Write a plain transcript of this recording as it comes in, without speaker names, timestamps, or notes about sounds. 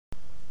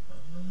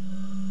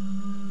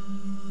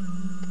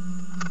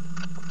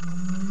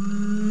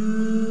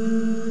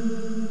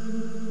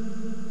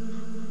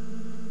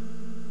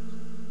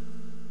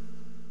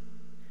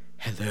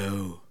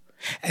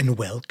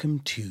welcome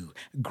to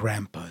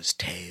Grandpa's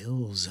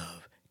Tales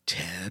of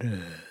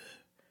Terror.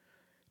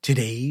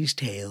 Today's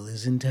tale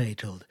is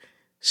entitled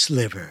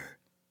Sliver,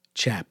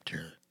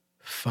 Chapter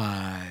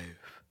 5.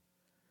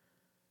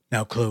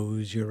 Now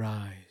close your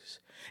eyes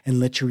and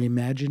let your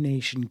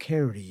imagination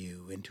carry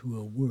you into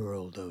a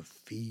world of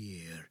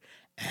fear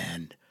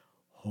and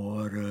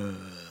horror.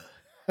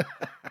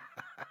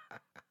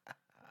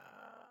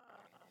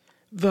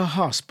 The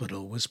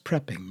hospital was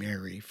prepping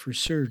Mary for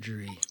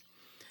surgery.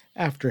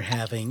 After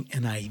having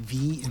an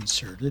IV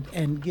inserted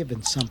and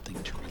given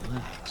something to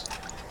relax,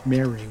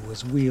 Mary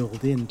was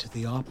wheeled into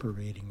the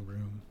operating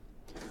room.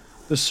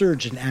 The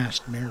surgeon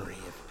asked Mary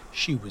if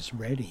she was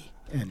ready,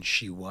 and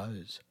she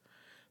was.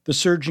 The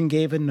surgeon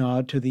gave a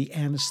nod to the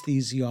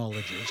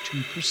anesthesiologist,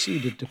 who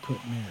proceeded to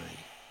put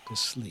Mary to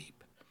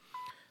sleep.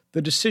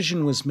 The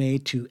decision was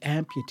made to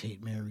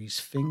amputate Mary's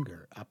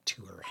finger up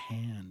to her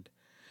hand.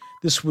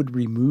 This would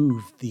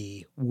remove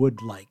the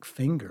wood-like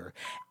finger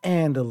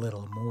and a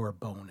little more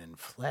bone and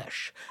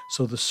flesh,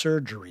 so the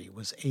surgery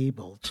was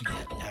able to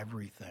get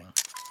everything.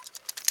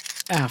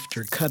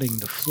 After cutting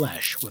the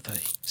flesh with a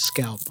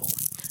scalpel,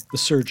 the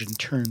surgeon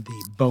turned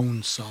the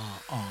bone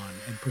saw on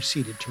and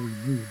proceeded to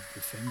remove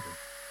the finger.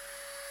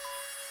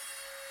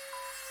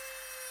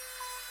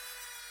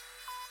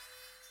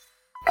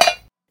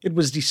 It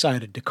was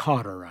decided to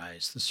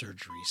cauterize the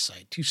surgery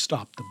site to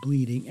stop the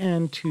bleeding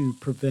and to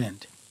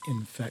prevent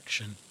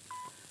infection.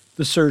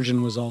 The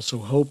surgeon was also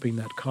hoping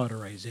that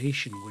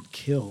cauterization would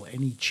kill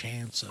any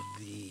chance of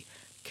the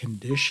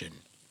condition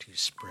to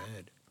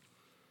spread.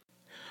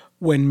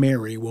 When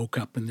Mary woke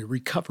up in the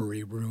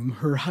recovery room,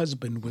 her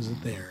husband was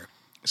there,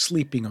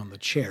 sleeping on the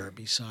chair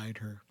beside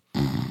her.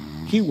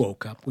 He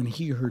woke up when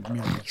he heard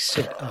Mary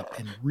sit up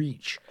and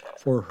reach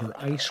for her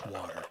ice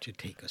water to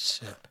take a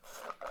sip.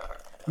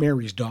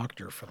 Mary's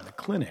doctor from the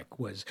clinic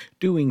was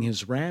doing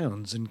his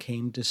rounds and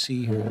came to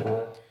see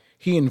her.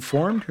 He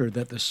informed her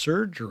that the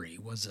surgery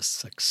was a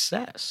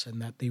success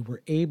and that they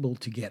were able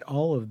to get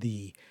all of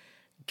the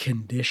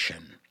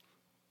condition.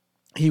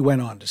 He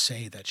went on to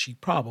say that she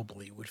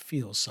probably would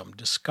feel some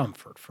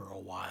discomfort for a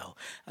while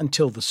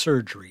until the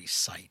surgery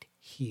site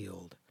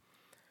healed.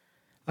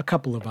 A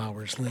couple of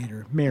hours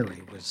later,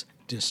 Mary was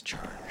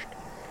discharged.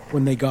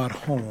 When they got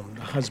home,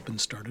 the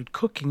husband started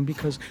cooking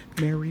because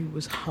Mary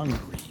was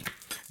hungry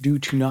due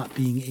to not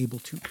being able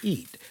to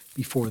eat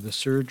before the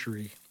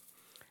surgery.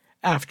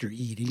 After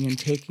eating and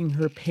taking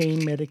her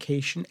pain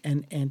medication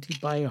and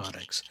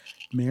antibiotics,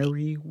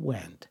 Mary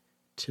went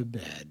to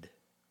bed.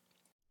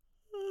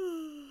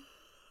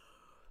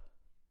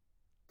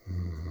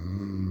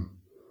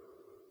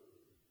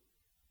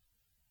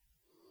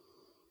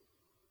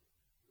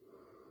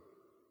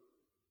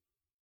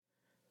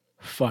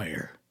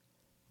 Fire.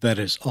 That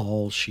is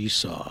all she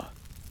saw.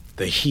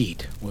 The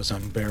heat was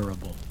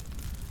unbearable.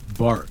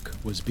 Bark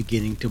was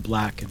beginning to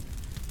blacken,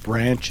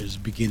 branches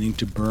beginning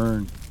to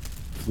burn.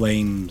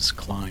 Flames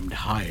climbed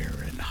higher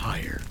and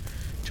higher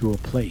to a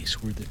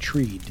place where the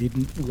tree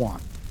didn't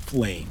want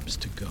flames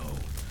to go.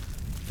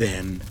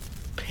 Then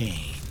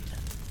pain.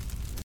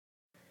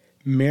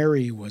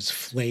 Mary was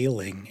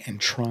flailing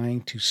and trying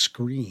to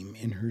scream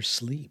in her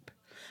sleep.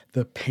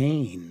 The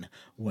pain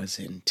was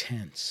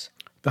intense.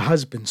 The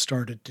husband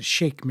started to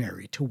shake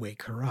Mary to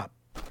wake her up.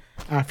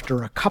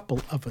 After a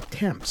couple of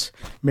attempts,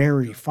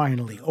 Mary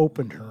finally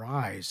opened her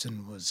eyes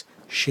and was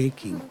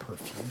shaking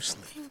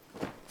profusely.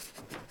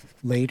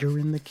 Later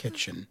in the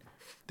kitchen,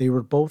 they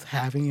were both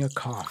having a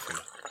coffee,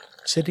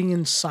 sitting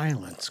in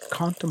silence,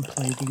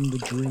 contemplating the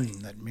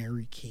dream that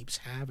Mary keeps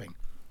having.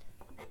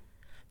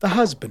 The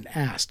husband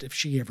asked if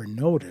she ever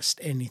noticed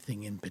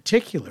anything in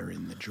particular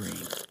in the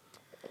dream.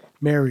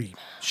 Mary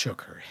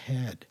shook her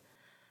head.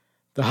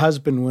 The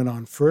husband went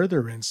on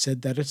further and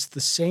said that it's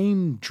the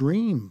same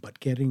dream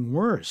but getting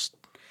worse.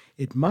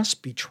 It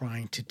must be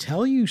trying to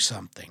tell you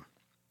something.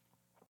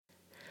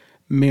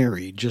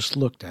 Mary just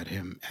looked at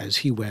him as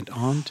he went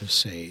on to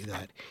say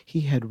that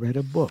he had read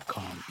a book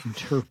on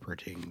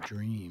interpreting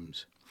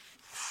dreams.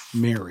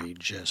 Mary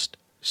just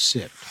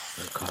sipped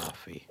her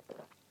coffee.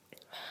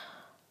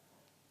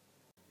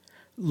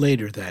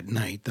 Later that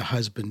night, the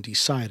husband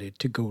decided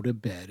to go to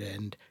bed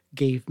and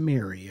gave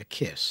Mary a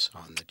kiss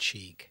on the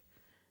cheek.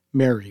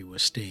 Mary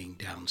was staying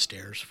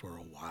downstairs for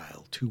a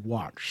while to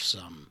watch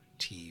some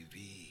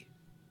TV.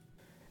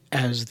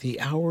 As the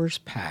hours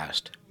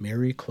passed,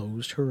 Mary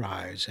closed her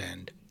eyes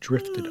and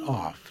drifted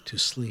off to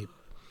sleep.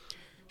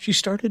 She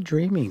started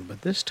dreaming,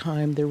 but this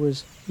time there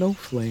was no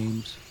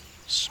flames,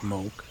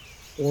 smoke,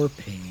 or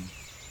pain.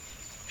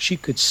 She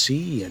could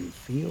see and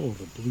feel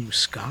the blue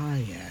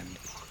sky and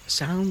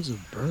sounds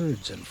of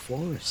birds and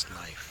forest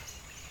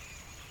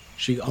life.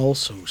 She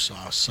also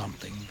saw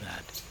something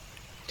that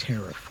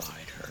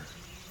terrified her.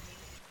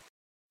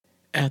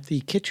 At the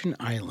kitchen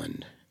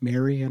island,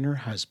 Mary and her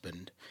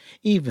husband,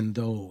 even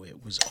though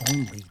it was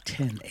only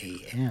 10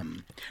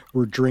 a.m.,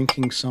 were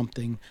drinking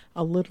something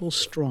a little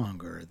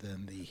stronger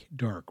than the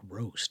dark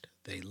roast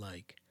they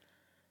like.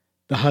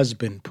 The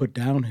husband put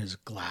down his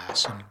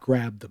glass and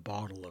grabbed the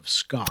bottle of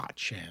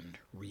scotch and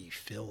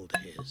refilled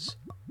his.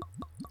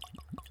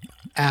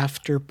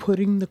 After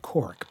putting the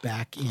cork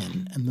back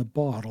in and the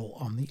bottle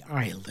on the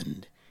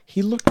island,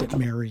 he looked at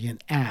Mary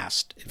and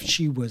asked if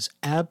she was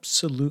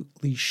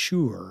absolutely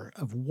sure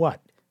of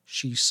what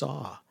she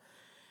saw.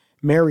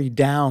 Mary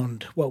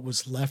downed what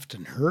was left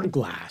in her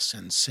glass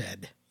and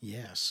said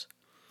yes.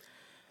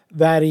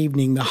 That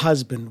evening, the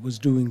husband was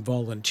doing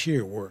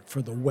volunteer work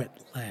for the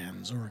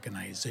Wetlands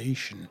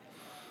organization.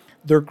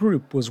 Their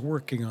group was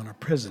working on a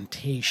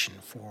presentation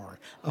for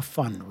a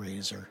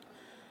fundraiser.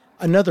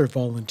 Another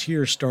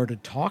volunteer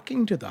started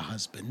talking to the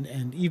husband,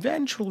 and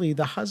eventually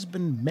the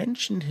husband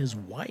mentioned his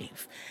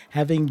wife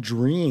having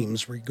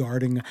dreams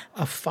regarding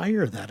a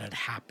fire that had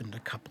happened a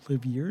couple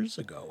of years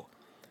ago.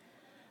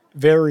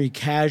 Very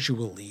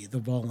casually, the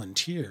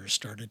volunteer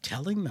started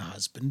telling the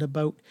husband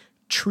about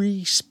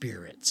tree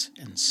spirits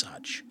and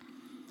such.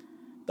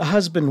 The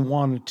husband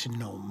wanted to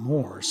know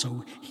more,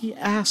 so he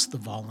asked the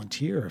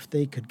volunteer if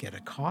they could get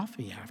a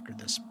coffee after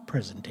this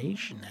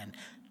presentation and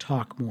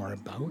talk more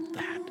about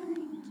that.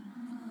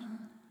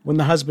 When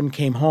the husband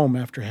came home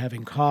after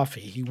having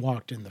coffee, he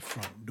walked in the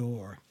front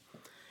door.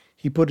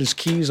 He put his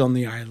keys on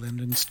the island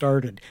and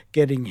started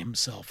getting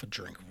himself a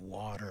drink of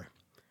water.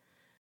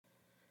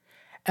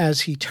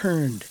 As he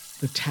turned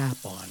the tap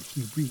on,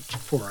 he reached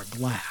for a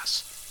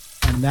glass,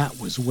 and that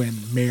was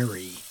when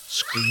Mary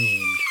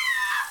screamed.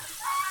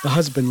 The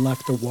husband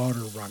left the water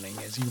running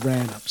as he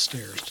ran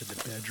upstairs to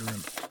the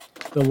bedroom.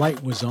 The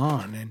light was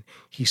on, and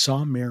he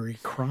saw Mary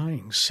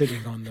crying,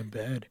 sitting on the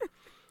bed.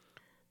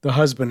 The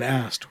husband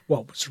asked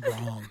what was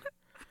wrong.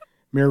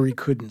 Mary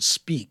couldn't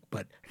speak,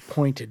 but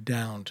pointed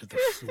down to the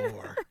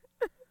floor.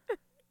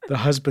 The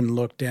husband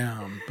looked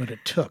down, but it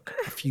took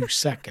a few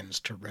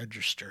seconds to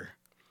register.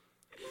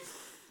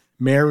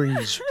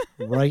 Mary's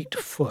right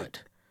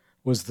foot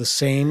was the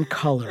same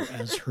color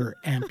as her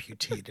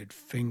amputated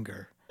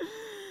finger.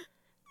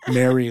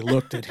 Mary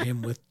looked at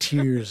him with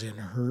tears in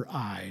her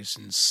eyes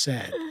and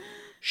said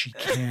she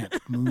can't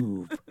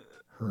move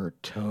her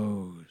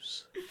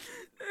toes.